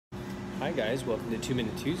Hi guys, welcome to 2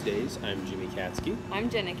 Minute Tuesdays. I'm Jimmy Katsky. I'm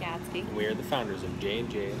Jenna Katsky. And we are the founders of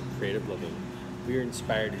J&J Creative Living. We are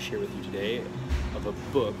inspired to share with you today of a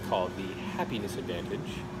book called The Happiness Advantage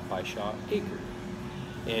by Shaw Aker.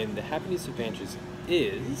 And the happiness advantage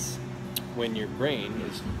is when your brain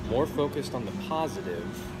is more focused on the positive,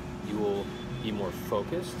 you will be more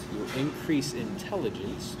focused, you will increase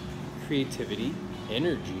intelligence, creativity,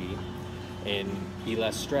 energy, and be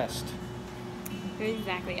less stressed.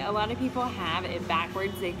 Exactly. A lot of people have it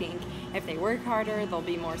backwards. They think if they work harder, they'll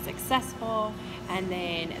be more successful and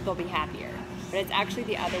then they'll be happier. But it's actually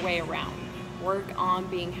the other way around. Work on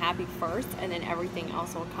being happy first and then everything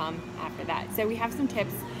else will come after that. So we have some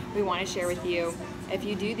tips we want to share with you. If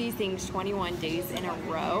you do these things 21 days in a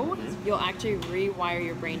row, you'll actually rewire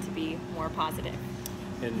your brain to be more positive.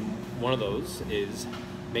 And one of those is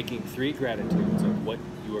making 3 gratitudes of what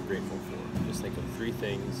you are grateful for. Just think of 3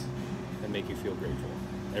 things that make you feel grateful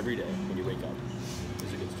every day when you wake up.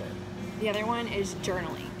 Is a good start. The other one is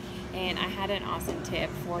journaling. And I had an awesome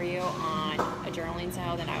tip for you on a journaling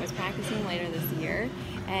style that I was practicing later this year.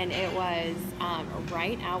 And it was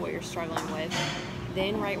write out what you're struggling with,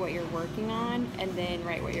 then write what you're working on, and then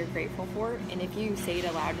write what you're grateful for. And if you say it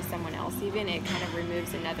aloud to someone else even, it kind of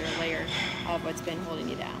removes another layer of what's been holding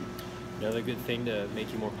you down. Another good thing to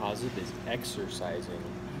make you more positive is exercising.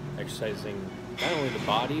 Exercising not only the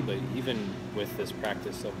body, but even with this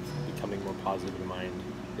practice of becoming more positive in the mind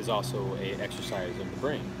is also a exercise of the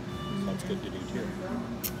brain. So that's good to do too.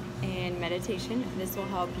 And meditation, this will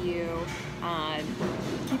help you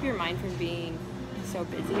keep your mind from being so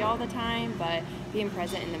busy all the time, but being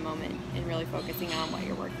present in the moment and really focusing on what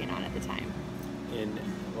you're working on at the time. And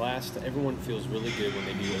last, everyone feels really good when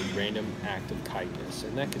they do a random act of kindness,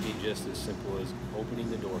 and that could be just as simple as opening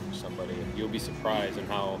the door for somebody. You'll be surprised in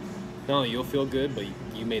how not only you'll feel good, but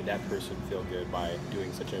you made that person feel good by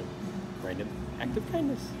doing such a random act of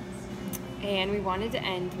kindness. And we wanted to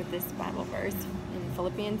end with this Bible verse in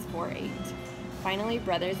Philippians 4:8. Finally,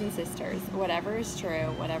 brothers and sisters, whatever is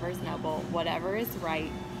true, whatever is noble, whatever is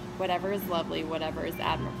right, whatever is lovely, whatever is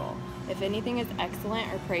admirable, if anything is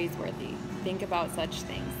excellent or praiseworthy, think about such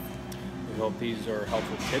things. We hope these are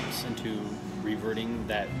helpful tips into reverting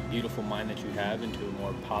that beautiful mind that you have into a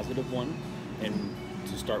more positive one. And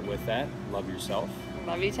to start with that, love yourself.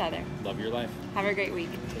 Love each other. Love your life. Have a great week.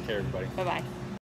 Take care, everybody. Bye-bye.